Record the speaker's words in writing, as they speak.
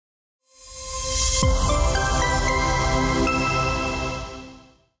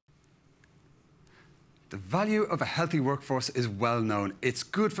value of a healthy workforce is well known. It's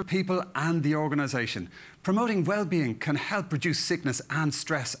good for people and the organisation. Promoting well-being can help reduce sickness and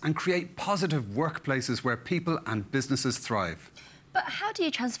stress and create positive workplaces where people and businesses thrive. But how do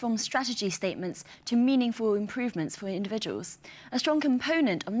you transform strategy statements to meaningful improvements for individuals? A strong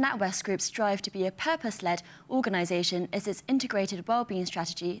component of NatWest Group's drive to be a purpose-led organisation is its integrated wellbeing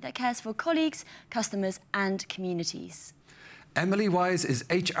strategy that cares for colleagues, customers and communities. Emily Wise is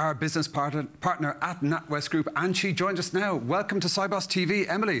HR business partner at NatWest Group, and she joins us now. Welcome to Sibos TV,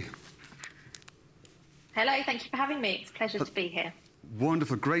 Emily. Hello, thank you for having me. It's a pleasure to be here.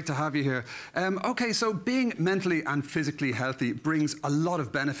 Wonderful, great to have you here. OK, so being mentally and physically healthy brings a lot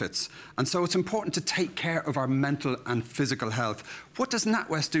of benefits, and so it's important to take care of our mental and physical health. What does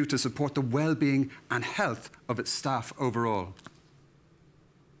NatWest do to support the well-being and health of its staff overall?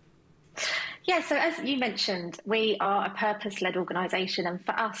 Yeah, so as you mentioned, we are a purpose-led organisation, and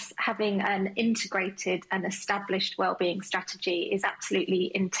for us, having an integrated and established wellbeing strategy is absolutely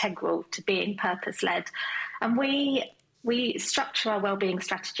integral to being purpose-led. And we structure our wellbeing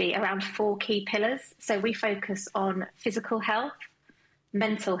strategy around 4 key pillars. So we focus on physical health,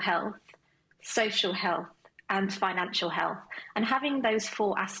 mental health, social health, and financial health. And having those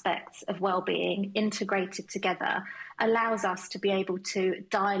 4 aspects of wellbeing integrated together allows us to be able to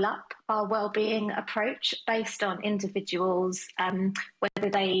dial up our wellbeing approach based on individuals, whether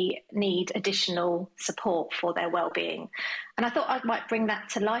they need additional support for their wellbeing. And I thought I might bring that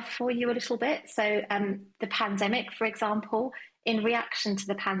to life for you a little bit. So the pandemic, for example, in reaction to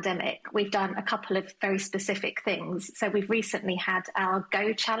the pandemic, we've done a couple of very specific things. So we've recently had our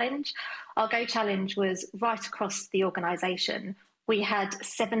Go Challenge. Our Go Challenge was right across the organisation. We had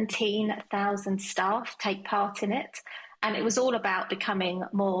 17,000 staff take part in it, and it was all about becoming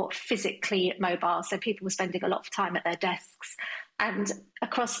more physically mobile. So people were spending a lot of time at their desks. And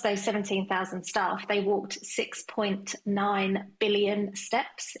across those 17,000 staff, they walked 6.9 billion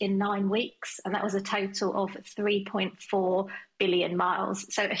steps in 9 weeks. And that was a total of 3.4 billion miles.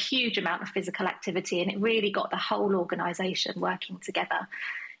 So a huge amount of physical activity. And it really got the whole organisation working together.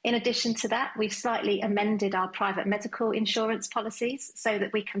 In addition to that, we've slightly amended our private medical insurance policies so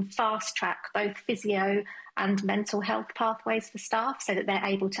that we can fast track both physio and mental health pathways for staff so that they're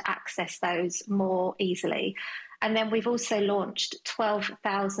able to access those more easily. And then we've also launched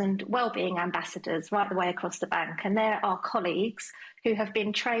 12,000 wellbeing ambassadors right the way across the bank. And they're our colleagues who have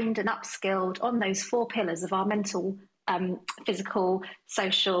been trained and upskilled on those 4 pillars of our mental, physical,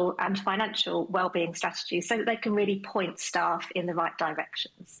 social and financial wellbeing strategies so that they can really point staff in the right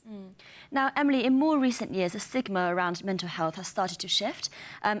directions. Now, Emily, in more recent years, the stigma around mental health has started to shift,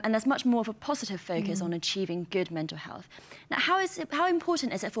 and there's much more of a positive focus on achieving good mental health. Now, how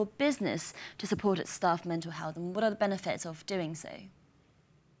important is it for business to support its staff mental health, and what are the benefits of doing so?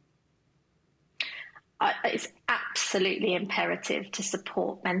 It's absolutely imperative to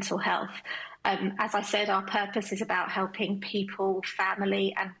support mental health. As I said, our purpose is about helping people,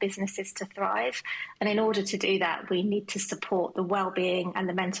 family and businesses to thrive. And in order to do that, we need to support the well-being and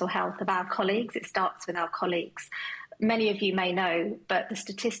the mental health of our colleagues. It starts with our colleagues. Many of you may know, but the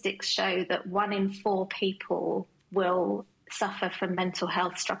statistics show that 1 in 4 people will suffer from mental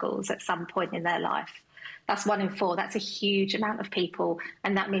health struggles at some point in their life. That's 1 in 4. That's a huge amount of people.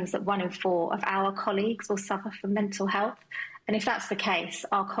 And that means that 1 in 4 of our colleagues will suffer from mental health. And if that's the case,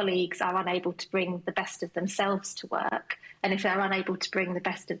 our colleagues are unable to bring the best of themselves to work. And if they're unable to bring the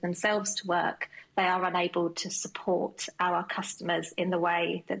best of themselves to work, they are unable to support our customers in the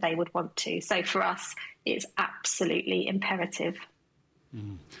way that they would want to. So for us, it's absolutely imperative.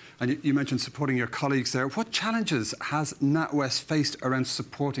 And you mentioned supporting your colleagues there. What challenges has NatWest faced around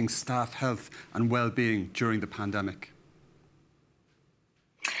supporting staff health and well-being during the pandemic?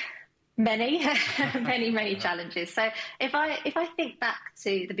 Many, many challenges. So if I think back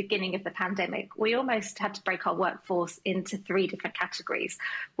to the beginning of the pandemic, we almost had to break our workforce into 3 different categories.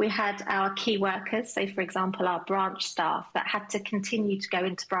 We had our key workers, so for example, our branch staff that had to continue to go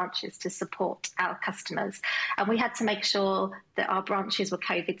into branches to support our customers. And we had to make sure that our branches were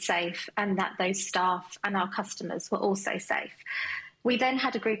COVID safe and that those staff and our customers were also safe. We then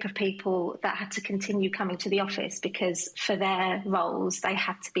had a group of people that had to continue coming to the office because for their roles, they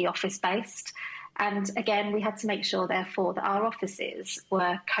had to be office-based. And again, we had to make sure, therefore, that our offices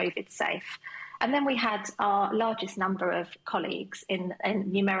were COVID safe. And then we had our largest number of colleagues in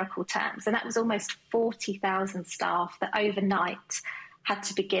numerical terms, and that was almost 40,000 staff that overnight had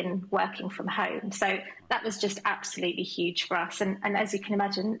to begin working from home. So that was just absolutely huge for us. And as you can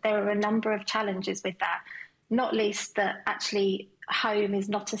imagine, there are a number of challenges with that, not least that actually home is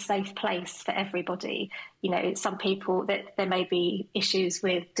not a safe place for everybody. You know, some people, that there may be issues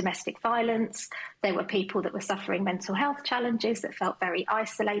with domestic violence. There were people that were suffering mental health challenges that felt very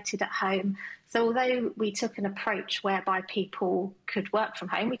isolated at home. So although we took an approach whereby people could work from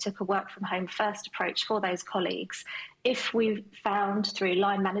home, we took a work from home first approach for those colleagues. If we found through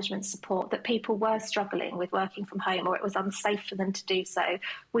line management support that people were struggling with working from home or it was unsafe for them to do so,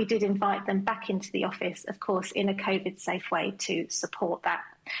 we did invite them back into the office, of course, in a COVID-safe way to support that.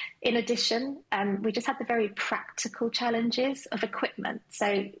 In addition, we just had the very practical challenges of equipment.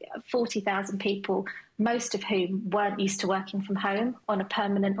 So 40,000 people, most of whom weren't used to working from home on a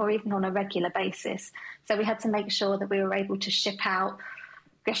permanent or even on a regular basis. So we had to make sure that we were able to ship out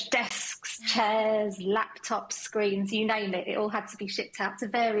desks, chairs, laptops, screens, you name it. It all had to be shipped out to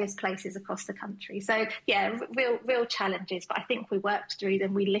various places across the country. So, yeah, real challenges. But I think we worked through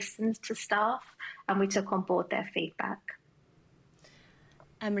them. We listened to staff and we took on board their feedback.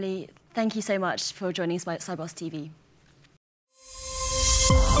 Emily, thank you so much for joining Sibos TV.